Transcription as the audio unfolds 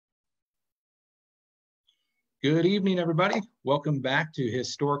Good evening, everybody. Welcome back to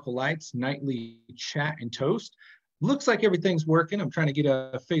Historical Lights Nightly Chat and Toast. Looks like everything's working. I'm trying to get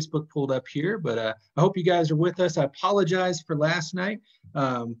a Facebook pulled up here, but I hope you guys are with us. I apologize for last night.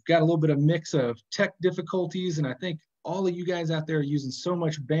 Got a little bit of mix of tech difficulties, and I think all of you guys out there are using so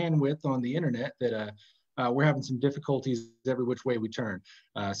much bandwidth on the internet that we're having some difficulties every which way we turn.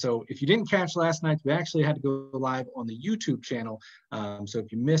 So if you didn't catch last night, we actually had to go live on the YouTube channel. So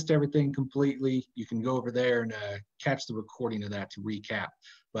if you missed everything completely, you can go over there and catch the recording of that to recap.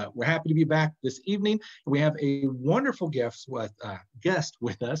 But we're happy to be back this evening. We have a wonderful guest with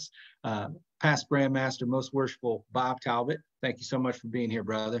us, past Grandmaster, Most Worshipful Bob Talbot. Thank you so much for being here,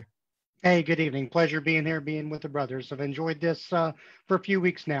 brother. Hey, good evening. Pleasure being here, being with the brothers. I've enjoyed this for a few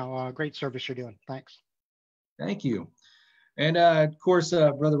weeks now. Great service you're doing. Thanks. Thank you. And of course,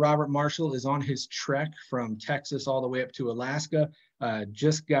 Brother Robert Marshall is on his trek from Texas all the way up to Alaska.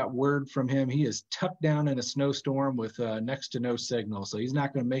 Just got word from him. He is tucked down in a snowstorm with next to no signal. So he's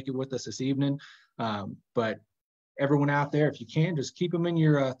not going to make it with us this evening. But everyone out there, if you can, just keep him in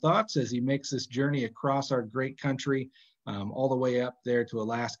your thoughts as he makes this journey across our great country, all the way up there to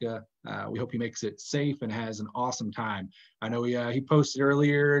Alaska. We hope he makes it safe and has an awesome time. I know he posted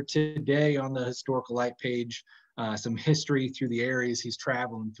earlier today on the Historical Light page some history through the areas he's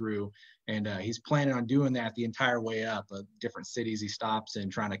traveling through, and he's planning on doing that the entire way up, different cities he stops in,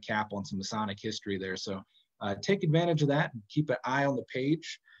 trying to cap on some Masonic history there. So take advantage of that and keep an eye on the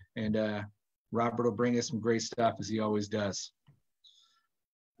page, and Robert will bring us some great stuff as he always does.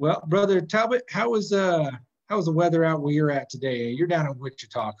 Well, Brother Talbot, how was the weather out where you're at today? You're down in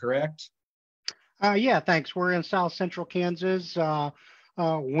Wichita, correct? Yeah, thanks. We're in South Central Kansas.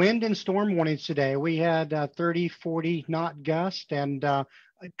 Wind and storm warnings today. We had 30, 40 knot gust and a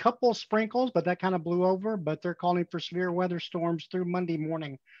couple sprinkles, but that kind of blew over. But they're calling for severe weather storms through Monday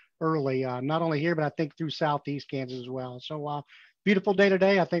morning early, not only here, but I think through Southeast Kansas as well. So beautiful day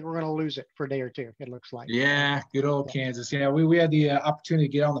today. I think we're going to lose it for a day or two, it looks like. Yeah, good old Kansas. Yeah, we had the opportunity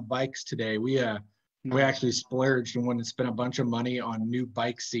to get on the bikes today. We actually splurged and went and spent a bunch of money on new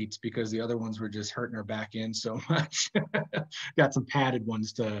bike seats because the other ones were just hurting our back end so much. Got some padded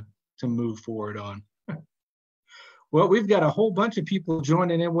ones to move forward on. Well, we've got a whole bunch of people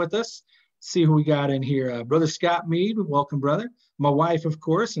joining in with us. See who we got in here. Brother Scott Mead, welcome, brother. My wife, of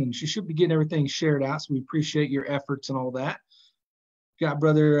course, and she should be getting everything shared out, so we appreciate your efforts and all that. Got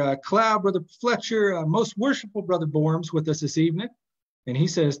Brother Cloud, Brother Fletcher, Most Worshipful Brother Borms with us this evening. And he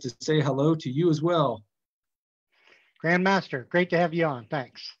says to say hello to you as well. Grandmaster, great to have you on.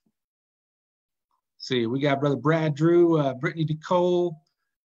 Thanks. See, we got Brother Brad Drew, Brittany DeCole,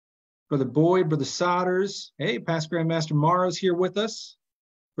 Brother Boyd, Brother Sodders. Hey, past Grandmaster Morrow's here with us.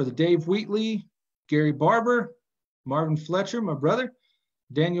 Brother Dave Wheatley, Gary Barber, Marvin Fletcher, my brother,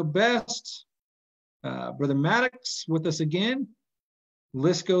 Daniel Best, Brother Maddox with us again.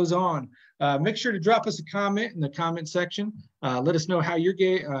 List goes on. Make sure to drop us a comment in the comment section. Let us know how your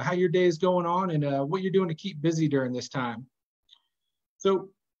day is going on and what you're doing to keep busy during this time. So,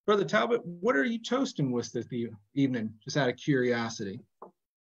 Brother Talbot, what are you toasting with this evening, just out of curiosity?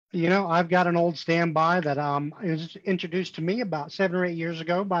 You know, I've got an old standby that was introduced to me about 7 or 8 years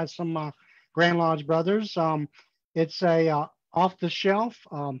ago by some Grand Lodge brothers. It's a off-the-shelf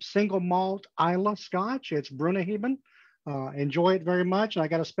single malt Isla Scotch. It's Brunaheben. Enjoy it very much. And I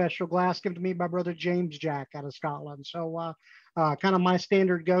got a special glass given to me by Brother James Jack out of Scotland. So kind of my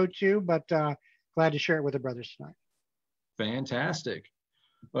standard go-to, but glad to share it with the brothers tonight. Fantastic.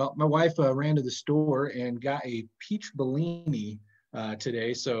 Well, my wife ran to the store and got a peach Bellini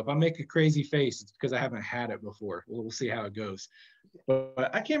today. So if I make a crazy face, it's because I haven't had it before. We'll see how it goes.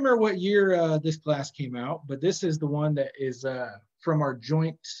 But I can't remember what year this glass came out, but this is the one that is from our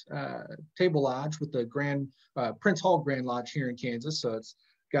joint table lodge with the Prince Hall Grand Lodge here in Kansas. So it's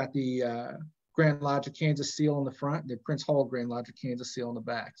got the Grand Lodge of Kansas seal on the front, the Prince Hall Grand Lodge of Kansas seal on the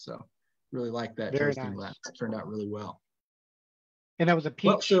back. So really like that toasting glass. It turned out really well. And that was a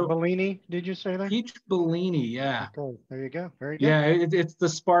peach Bellini, did you say that? Peach Bellini, yeah. Okay, there you go. Very good. Yeah, it's the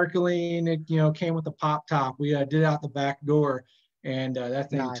sparkling. It came with the pop top. We did it out the back door, and that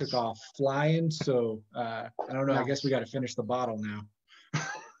thing took off flying. So I don't know. I guess we got to finish the bottle now.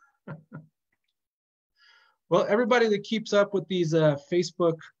 Well, everybody that keeps up with these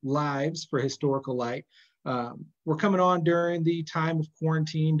Facebook Lives for Historical Light, we're coming on during the time of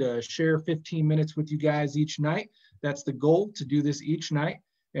quarantine to share 15 minutes with you guys each night. That's the goal, to do this each night.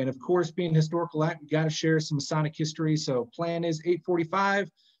 And of course, being Historical Light, we got to share some Masonic history. So plan is 8:45,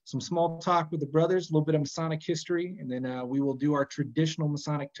 some small talk with the brothers, a little bit of Masonic history, and then we will do our traditional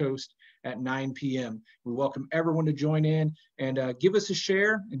Masonic toast at 9 p.m. We welcome everyone to join in and give us a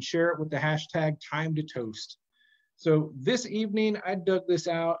share and share it with the hashtag #TimeToToast. So this evening, I dug this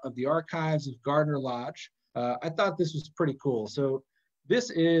out of the archives of Gardner Lodge. I thought this was pretty cool. So this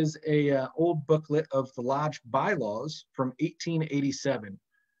is a old booklet of the Lodge bylaws from 1887.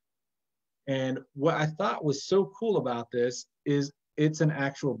 And what I thought was so cool about this is it's an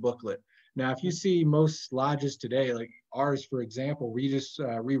actual booklet. Now, if you see most lodges today, like ours, for example, we just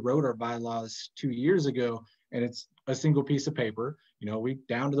rewrote our bylaws 2 years ago, and it's a single piece of paper. You know, we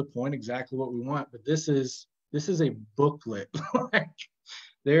down to the point exactly what we want. But this is a booklet. Like,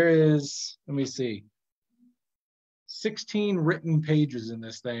 there is, let me see, 16 written pages in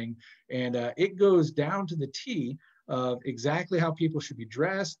this thing, and it goes down to the T of exactly how people should be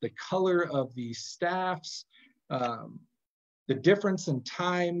dressed, the color of the staffs, the difference in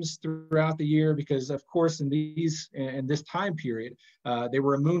times throughout the year, because of course in this time period, they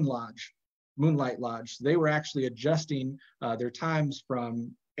were a moonlight lodge. So they were actually adjusting their times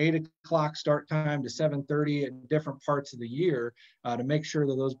from 8 o'clock start time to 7:30 at different parts of the year to make sure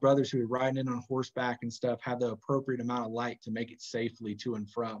that those brothers who were riding in on horseback and stuff had the appropriate amount of light to make it safely to and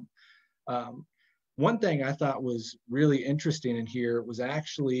from. One thing I thought was really interesting in here was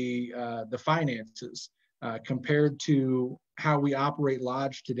actually the finances compared to how we operate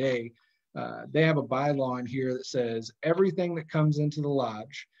lodge today. They have a bylaw in here that says everything that comes into the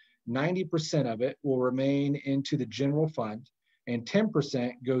lodge, 90% of it will remain into the general fund and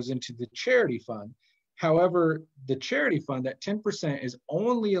 10% goes into the charity fund. However, the charity fund, that 10% is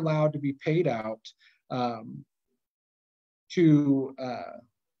only allowed to be paid out to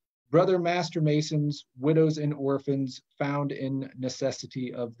brother master masons, widows, and orphans found in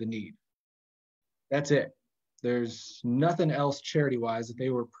necessity of the need. That's it. There's nothing else charity-wise that they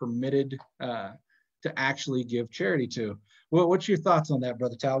were permitted to actually give charity to. Well, what's your thoughts on that,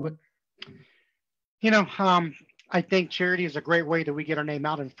 Brother Talbot? You know, I think charity is a great way that we get our name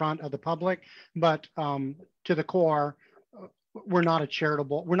out in front of the public, but to the core, we're not a charity.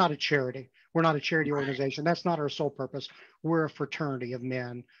 We're not a charity organization. That's not our sole purpose. We're a fraternity of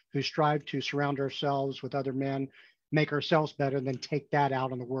men who strive to surround ourselves with other men, make ourselves better, and then take that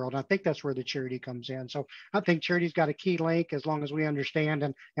out in the world. And I think that's where the charity comes in. So I think charity's got a key link as long as we understand.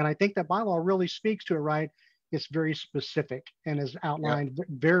 And I think that bylaw really speaks to it, right? It's very specific and has outlined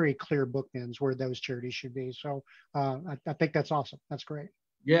very clear bookends where those charities should be. So I think that's awesome. That's great.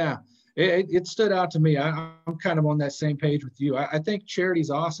 Yeah, it stood out to me. I'm kind of on that same page with you. I think charity's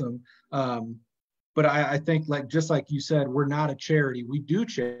awesome. But I think, just like you said, we're not a charity. We do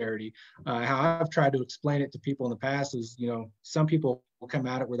charity. How I've tried to explain it to people in the past is, you know, some people will come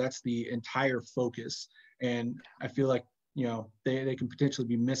at it where that's the entire focus. And I feel like, you know, they can potentially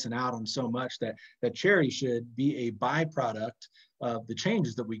be missing out on so much that charity should be a byproduct of the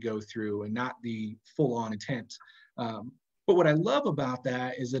changes that we go through and not the full-on intent. But what I love about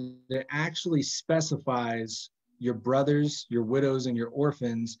that is that it actually specifies your brothers, your widows, and your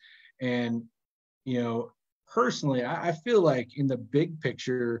orphans. And, you know, personally, I feel like in the big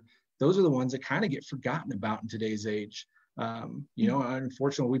picture, those are the ones that kind of get forgotten about in today's age. You know,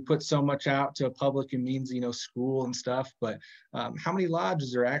 unfortunately, we put so much out to public and means, you know, school and stuff, but how many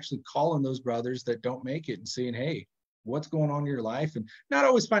lodges are actually calling those brothers that don't make it and saying, hey, what's going on in your life? And not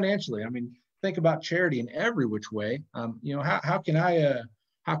always financially. I mean, think about charity in every which way. You know, how can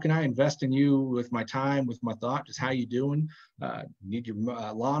I invest in you with my time, with my thought? Just how you doing? Need your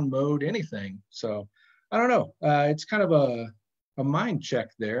lawn mowed? Anything? So I don't know. It's kind of a mind check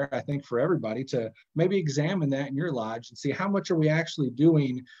there, I think, for everybody to maybe examine that in your lodge and see how much are we actually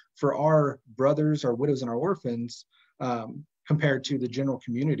doing for our brothers, our widows, and our orphans compared to the general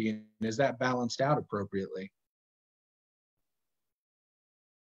community, and is that balanced out appropriately?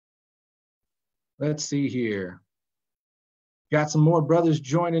 Let's see here. Got some more brothers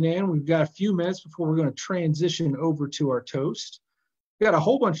joining in. We've got a few minutes before we're going to transition over to our toast. We got a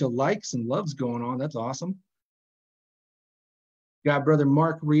whole bunch of likes and loves going on. That's awesome. Got Brother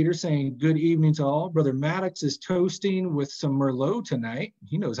Mark Reeder saying, good evening to all. Brother Maddox is toasting with some Merlot tonight.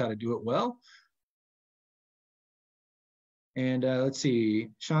 He knows how to do it well. And let's see,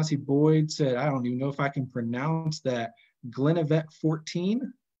 Chauncey Boyd said, I don't even know if I can pronounce that. Glenevet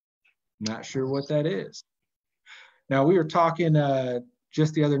 14. Not sure what that is. Now, we were talking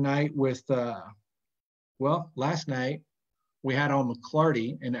just the other night with, last night we had on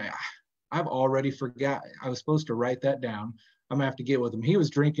McClarty, and I've already forgot. I was supposed to write that down. I'm gonna have to get with him. He was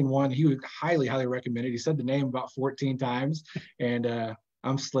drinking one. He was highly, highly recommended. He said the name about 14 times, and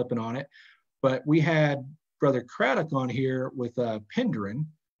I'm slipping on it. But we had Brother Craddock on here with Pendrin,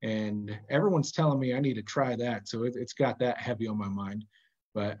 and everyone's telling me I need to try that. So it's got that heavy on my mind.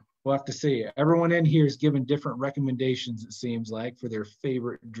 But we'll have to see. Everyone in here is giving different recommendations, it seems like, for their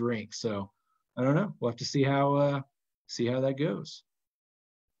favorite drink. So I don't know. We'll have to see how see how that goes.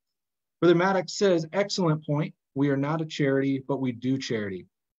 Brother Maddox says, excellent point. We are not a charity, but we do charity.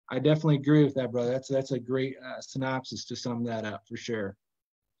 I definitely agree with that, brother. That's a great synopsis to sum that up for sure.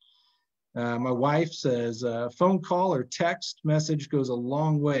 My wife says, phone call or text message goes a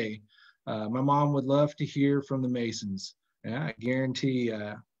long way. My mom would love to hear from the Masons. Yeah, I guarantee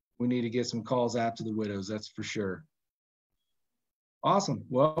we need to get some calls out to the widows, that's for sure. Awesome.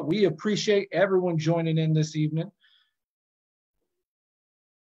 Well, we appreciate everyone joining in this evening.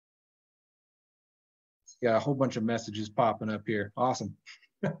 Got a whole bunch of messages popping up here. Awesome.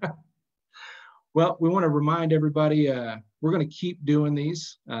 Well, we want to remind everybody we're going to keep doing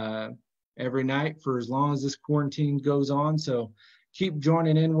these every night for as long as this quarantine goes on. So keep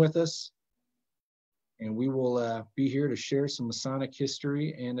joining in with us. And we will be here to share some Masonic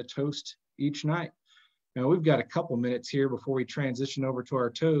history and a toast each night. Now, we've got a couple minutes here before we transition over to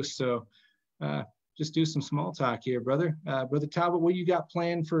our toast. So just do some small talk here, brother. Brother Talbot, what you got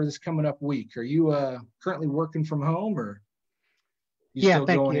planned for this coming up week? Are you currently working from home, or you still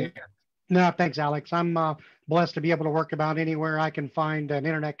going in? No, thanks, Alex. I'm blessed to be able to work about anywhere I can find an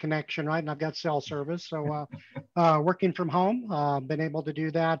internet connection, right? And I've got cell service. So working from home, been able to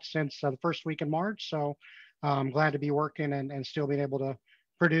do that since the first week in March. So I'm glad to be working and still being able to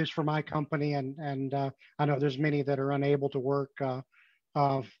produce for my company. And I know there's many that are unable to work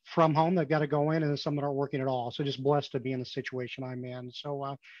from home. They've got to go in, and some that aren't working at all. So just blessed to be in the situation I'm in.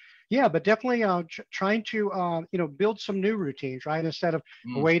 So yeah, but definitely trying to, build some new routines, right? Instead of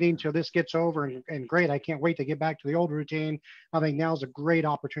waiting till this gets over and great, I can't wait to get back to the old routine. I think now is a great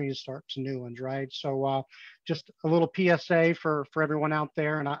opportunity to start some new ones, right? So just a little PSA for everyone out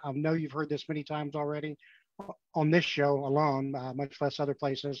there. And I know you've heard this many times already on this show alone, much less other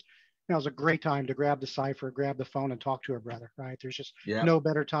places. It's a great time to grab the cipher, grab the phone, and talk to a brother, right? There's just no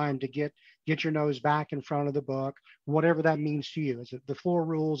better time to get your nose back in front of the book, whatever that means to you. Is it the floor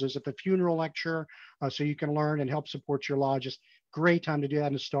rules? Is it the funeral lecture? So you can learn and help support your lodge. Just great time to do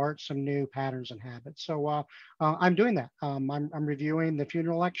that and start some new patterns and habits. So I'm doing that. I'm reviewing the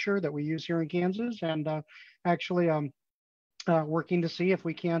funeral lecture that we use here in Kansas, and actually working to see if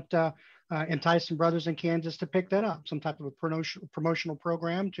we can't entice some brothers in Kansas to pick that up, some type of a promotional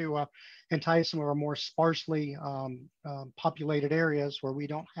program to entice some of our more sparsely populated areas where we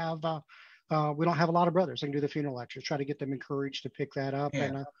don't have a lot of brothers that can do the funeral lectures. Try to get them encouraged to pick that up,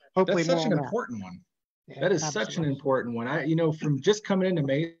 and hopefully that's such more an on important one. Yeah, that is such an important one. From just coming into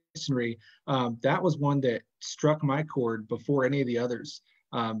Masonry, that was one that struck my chord before any of the others.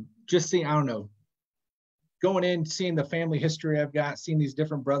 Just seeing, I don't know, going in, seeing the family history I've got, seeing these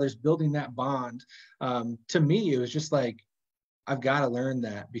different brothers, building that bond. To me, it was just like, I've got to learn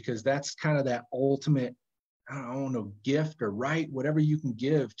that, because that's kind of that ultimate, I don't know, gift or right, whatever you can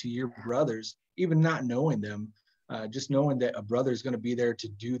give to your brothers, even not knowing them, just knowing that a brother is going to be there to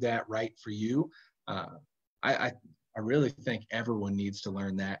do that right for you. I really think everyone needs to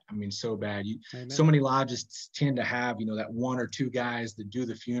learn that. I mean, so bad. So many lodges tend to have, that one or two guys that do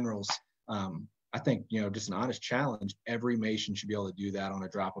the funerals. I think, just an honest challenge, every Mason should be able to do that on a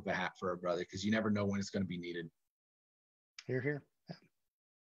drop of a hat for a brother, because you never know when it's going to be needed. Hear, hear. Yeah.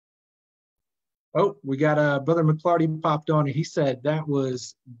 Oh, we got Brother McClarty popped on, and he said that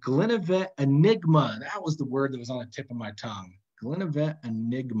was Glenlivet Enigma. That was the word that was on the tip of my tongue. Glenlivet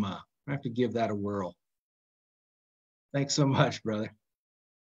Enigma. I have to give that a whirl. Thanks so much, brother.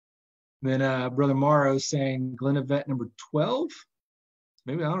 Then Brother Morrow saying Glenlivet number 12.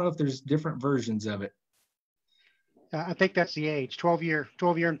 Maybe, I don't know if there's different versions of it. I think that's the age, 12 year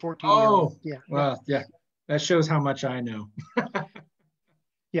and 14 year. Oh, yeah. Well, yeah. That shows how much I know.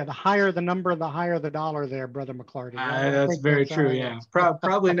 Yeah, the higher the number, the higher the dollar there, Brother McClarty. That's very true, yeah.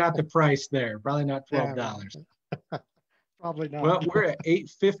 Probably not the price there. Probably not $12. Yeah, probably not. Well, we're at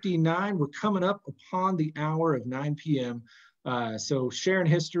 8:59. We're coming up upon the hour of 9 p.m. So sharing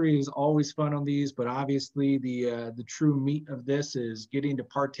history is always fun on these, but obviously the true meat of this is getting to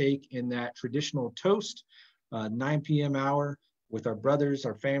partake in that traditional toast, 9 p.m. hour with our brothers,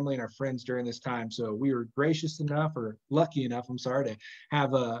 our family, and our friends during this time. So we were gracious enough, or lucky enough, to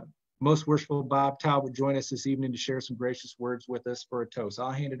have Most Worshipful Bob Talbot join us this evening to share some gracious words with us for a toast.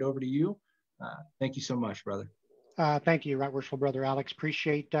 I'll hand it over to you. Thank you so much, brother. Thank you, Right Worshipful Brother Alex.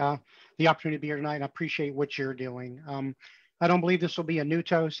 Appreciate the opportunity to be here tonight, and I appreciate what you're doing. I don't believe this will be a new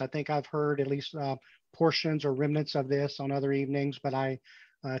toast. I think I've heard at least portions or remnants of this on other evenings, but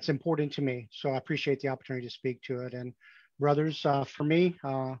it's important to me. So I appreciate the opportunity to speak to it. And brothers, for me,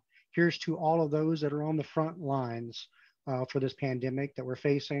 here's to all of those that are on the front lines for this pandemic that we're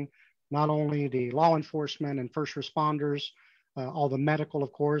facing, not only the law enforcement and first responders, all the medical,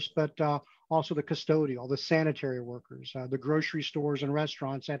 of course, but also the custodial, the sanitary workers, the grocery stores and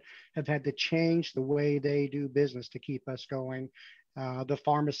restaurants that have had to change the way they do business to keep us going, the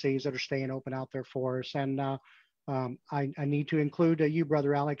pharmacies that are staying open out there for us. And I need to include you,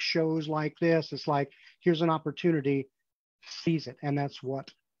 Brother Alex, shows like this. It's like, here's an opportunity, seize it. And that's what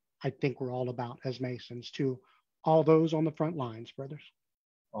I think we're all about as Masons, to all those on the front lines, brothers.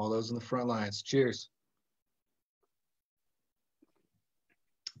 All those on the front lines. Cheers.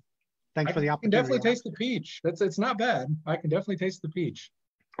 Thanks for the I can opportunity. definitely taste the peach. It's not bad. I can definitely taste the peach.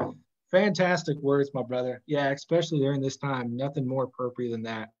 Fantastic words, my brother. Yeah, especially during this time, nothing more appropriate than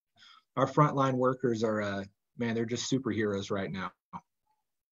that. Our frontline workers are, man, they're just superheroes right now.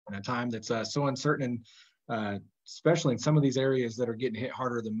 In a time that's so uncertain, and especially in some of these areas that are getting hit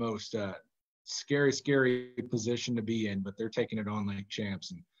harder than most. Scary, scary position to be in, but they're taking it on like champs,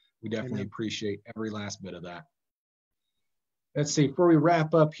 and we definitely appreciate every last bit of that. Let's see, before we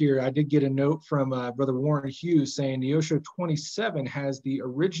wrap up here, I did get a note from Brother Warren Hughes saying Neosho 27 has the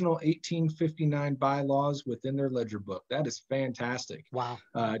original 1859 bylaws within their ledger book. That is fantastic. Wow.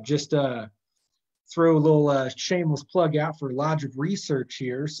 Just throw a little shameless plug out for Lodge of Research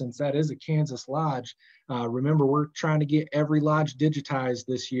here, since that is a Kansas lodge. Remember, we're trying to get every lodge digitized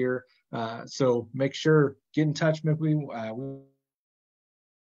this year. So make sure, get in touch with me. We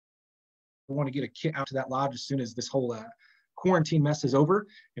want to get a kit out to that lodge as soon as this whole quarantine mess is over,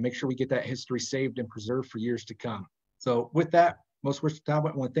 and make sure we get that history saved and preserved for years to come. So with that, Most Worshipful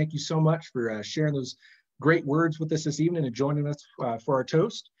Talbot, I want to thank you so much for sharing those great words with us this evening and joining us for our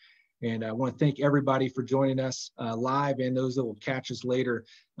toast. And I want to thank everybody for joining us live, and those that will catch us later.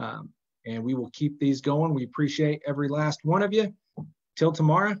 And we will keep these going. We appreciate every last one of you. Till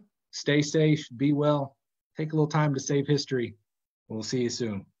tomorrow, stay safe, be well, take a little time to save history. We'll see you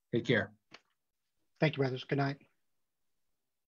soon. Take care. Thank you, brothers. Good night.